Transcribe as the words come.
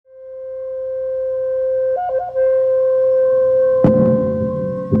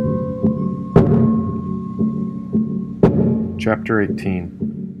Chapter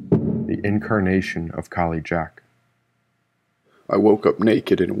 18. The Incarnation of Kali Jack. I woke up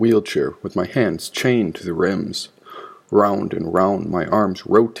naked in a wheelchair with my hands chained to the rims. Round and round my arms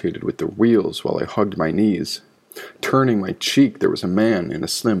rotated with the wheels while I hugged my knees. Turning my cheek, there was a man in a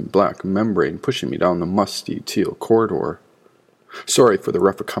slim black membrane pushing me down the musty teal corridor. "Sorry for the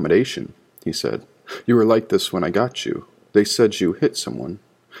rough accommodation," he said. "You were like this when I got you. They said you hit someone.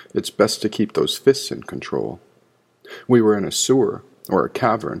 It's best to keep those fists in control." We were in a sewer, or a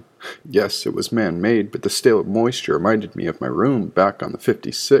cavern. Yes, it was man-made, but the stale moisture reminded me of my room back on the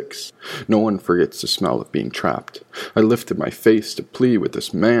 56. No one forgets the smell of being trapped. I lifted my face to plead with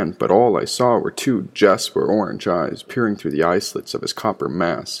this man, but all I saw were two jasper orange eyes peering through the eye slits of his copper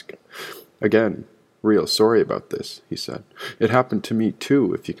mask. "Again, real sorry about this," he said. "It happened to me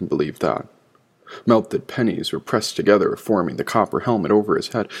too, if you can believe that." Melted pennies were pressed together, forming the copper helmet over his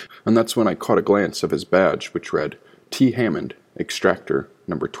head, and that's when I caught a glance of his badge, which read, T. Hammond, Extractor,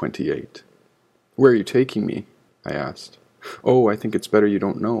 number 28. "Where are you taking me?" I asked. "Oh, I think it's better you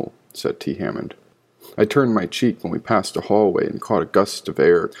don't know," said T. Hammond. I turned my cheek when we passed a hallway and caught a gust of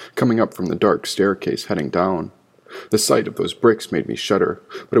air coming up from the dark staircase heading down. The sight of those bricks made me shudder,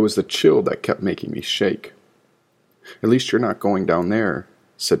 but it was the chill that kept making me shake. "At least you're not going down there,"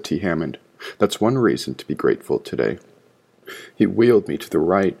 said T. Hammond. "That's one reason to be grateful today." He wheeled me to the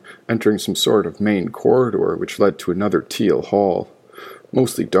right, entering some sort of main corridor which led to another teal hall.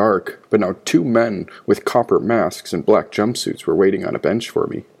 Mostly dark, but now two men with copper masks and black jumpsuits were waiting on a bench for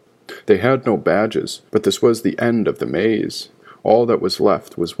me. They had no badges, but this was the end of the maze. All that was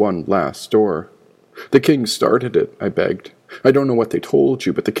left was one last door. "The king started it," I begged. "I don't know what they told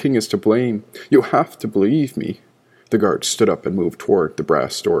you, but the king is to blame. You have to believe me." The guard stood up and moved toward the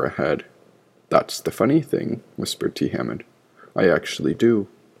brass door ahead. "That's the funny thing," whispered T. Hammond. "I actually do."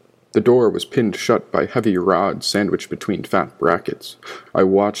 The door was pinned shut by heavy rods sandwiched between fat brackets. I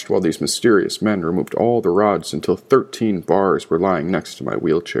watched while these mysterious men removed all the rods until 13 bars were lying next to my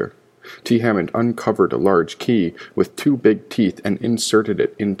wheelchair. T. Hammond uncovered a large key with two big teeth and inserted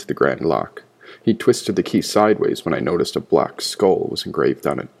it into the grand lock. He twisted the key sideways when I noticed a black skull was engraved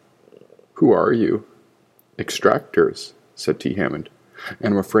on it. "Who are you?" "Extractors," said T. Hammond.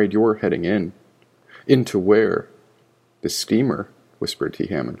 "And I'm afraid you're heading in." "Into where?" "The steamer," whispered T.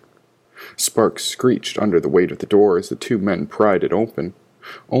 Hammond. Sparks screeched under the weight of the door as the two men pried it open.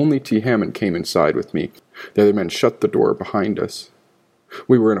 Only T. Hammond came inside with me. The other men shut the door behind us.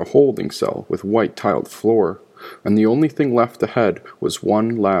 We were in a holding cell with white tiled floor, and the only thing left ahead was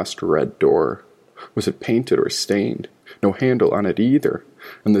one last red door. Was it painted or stained? No handle on it either,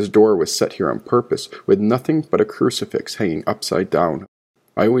 and this door was set here on purpose, with nothing but a crucifix hanging upside down.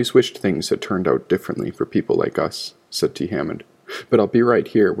 "I always wished things had turned out differently for people like us," said T. Hammond, "but I'll be right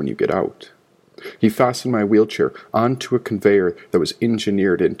here when you get out." He fastened my wheelchair onto a conveyor that was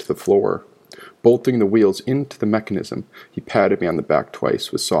engineered into the floor. Bolting the wheels into the mechanism, he patted me on the back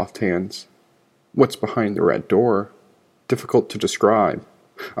twice with soft hands. "What's behind the red door?" "Difficult to describe.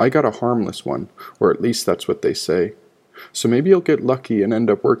 I got a harmless one, or at least that's what they say. So maybe you'll get lucky and end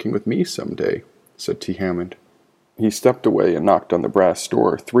up working with me someday," said T. Hammond. He stepped away and knocked on the brass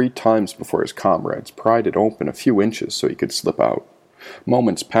door 3 times before his comrades pried it open a few inches so he could slip out.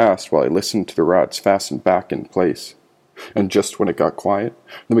 Moments passed while I listened to the rods fastened back in place. And just when it got quiet,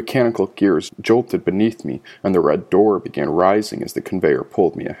 the mechanical gears jolted beneath me and the red door began rising as the conveyor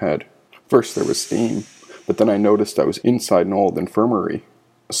pulled me ahead. First there was steam, but then I noticed I was inside an old infirmary.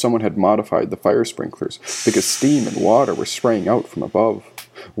 Someone had modified the fire sprinklers because steam and water were spraying out from above.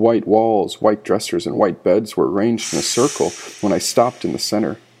 White walls, white dressers, and white beds were arranged in a circle when I stopped in the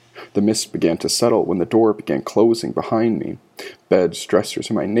center. The mist began to settle when the door began closing behind me. Beds, dressers,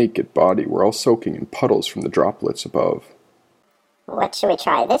 and my naked body were all soaking in puddles from the droplets above. "What should we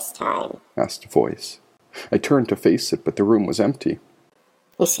try this time?" asked a voice. I turned to face it, but the room was empty.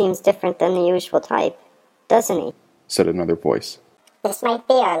 "He seems different than the usual type, doesn't he?" said another voice. "This might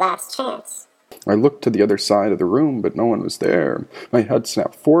be our last chance." I looked to the other side of the room, but no one was there. My head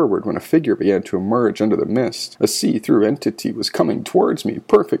snapped forward when a figure began to emerge under the mist. A see-through entity was coming towards me,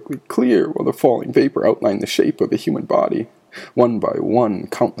 perfectly clear, while the falling vapor outlined the shape of a human body. One by one,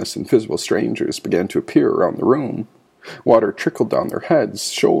 countless invisible strangers began to appear around the room. Water trickled down their heads,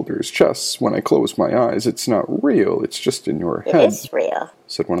 shoulders, chests. When I closed my eyes, "It's not real, it's just in your head," "It is real,"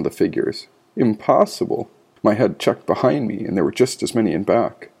 said one of the figures. "Impossible." My head checked behind me, and there were just as many in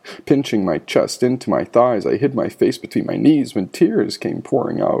back. Pinching my chest into my thighs, I hid my face between my knees when tears came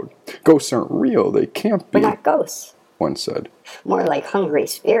pouring out. "Ghosts aren't real, they can't be," "We're not ghosts," one said. "More like hungry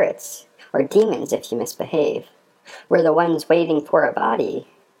spirits, or demons if you misbehave. We're the ones waiting for a body."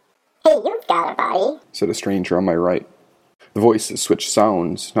 "Hey, you've got a body," said a stranger on my right. The voices switched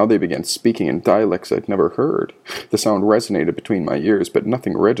sounds. Now they began speaking in dialects I'd never heard. The sound resonated between my ears, but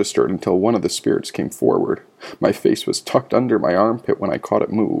nothing registered until one of the spirits came forward. My face was tucked under my armpit when I caught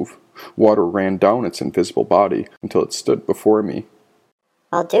it move. Water ran down its invisible body until it stood before me.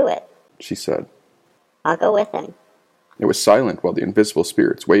 I'll do it, she said. I'll go with him. It was silent while the invisible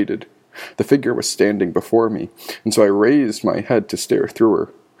spirits waited. The figure was standing before me, and so I raised my head to stare through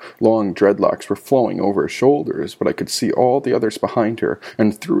her. Long dreadlocks were flowing over her shoulders, but I could see all the others behind her,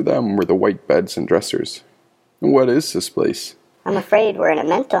 and through them were the white beds and dressers. "What is this place?" I'm afraid we're in a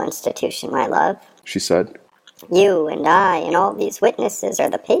mental institution, my love, she said. You and I and all these witnesses are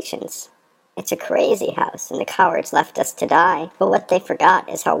the patients. It's a crazy house, and the cowards left us to die. But what they forgot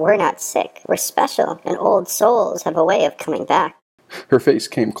is how we're not sick. We're special, and old souls have a way of coming back. Her face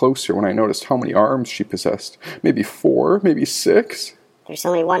came closer when I noticed how many arms she possessed. Maybe 4, maybe 6. There's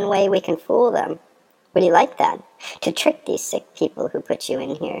only one way we can fool them. Would you like that? To trick these sick people who put you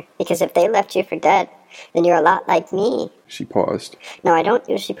in here. Because if they left you for dead, then you're a lot like me. She paused. No, I don't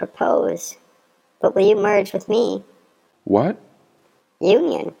usually propose. But will you merge with me? What?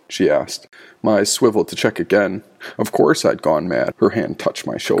 Union, she asked. My eyes swiveled to check again. Of course I'd gone mad. Her hand touched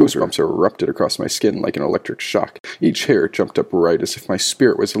my shoulder. Goosebumps erupted across my skin like an electric shock. Each hair jumped up right as if my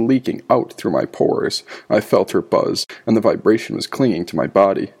spirit was leaking out through my pores. I felt her buzz, and the vibration was clinging to my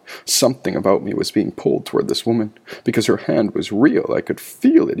body. Something about me was being pulled toward this woman. Because her hand was real, I could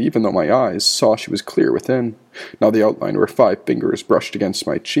feel it, even though my eyes saw she was clear within. Now the outline of her 5 fingers brushed against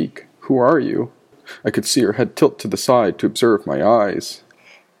my cheek. "Who are you?" I could see her head tilt to the side to observe my eyes.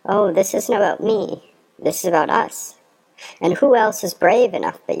 Oh, this isn't about me. This is about us. And who else is brave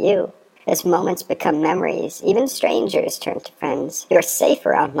enough but you? As moments become memories, even strangers turn to friends. You're safe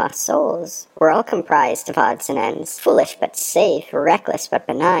around lost souls. We're all comprised of odds and ends. Foolish but safe, reckless but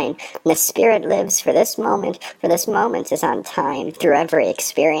benign. And the spirit lives for this moment is on time. Through every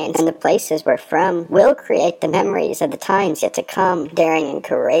experience and the places we're from, we'll create the memories of the times yet to come. Daring and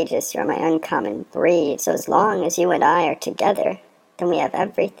courageous, you're my uncommon breed. So as long as you and I are together, then we have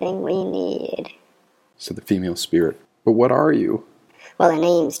everything we need, said the female spirit. But what are you? Well, a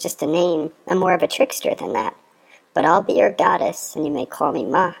name's just a name. I'm more of a trickster than that. But I'll be your goddess, and you may call me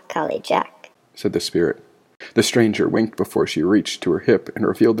Ma Kali Jack, said the spirit. The stranger winked before she reached to her hip and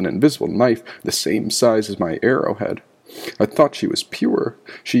revealed an invisible knife the same size as my arrowhead. I thought she was pure.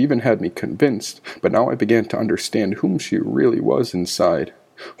 She even had me convinced, but now I began to understand whom she really was inside.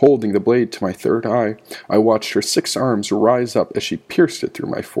 Holding the blade to my third eye, I watched her 6 arms rise up as she pierced it through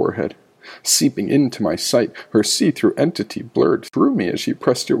my forehead. Seeping into my sight, her see-through entity blurred through me as she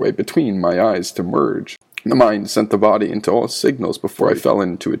pressed her way between my eyes to merge. The mind sent the body into all signals before I fell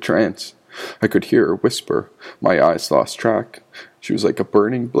into a trance. I could hear her whisper. My eyes lost track. She was like a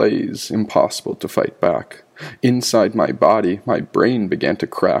burning blaze, impossible to fight back. Inside my body, my brain began to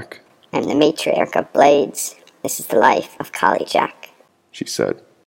crack. I'm the matriarch of blades. This is the life of Kali Jack, she said.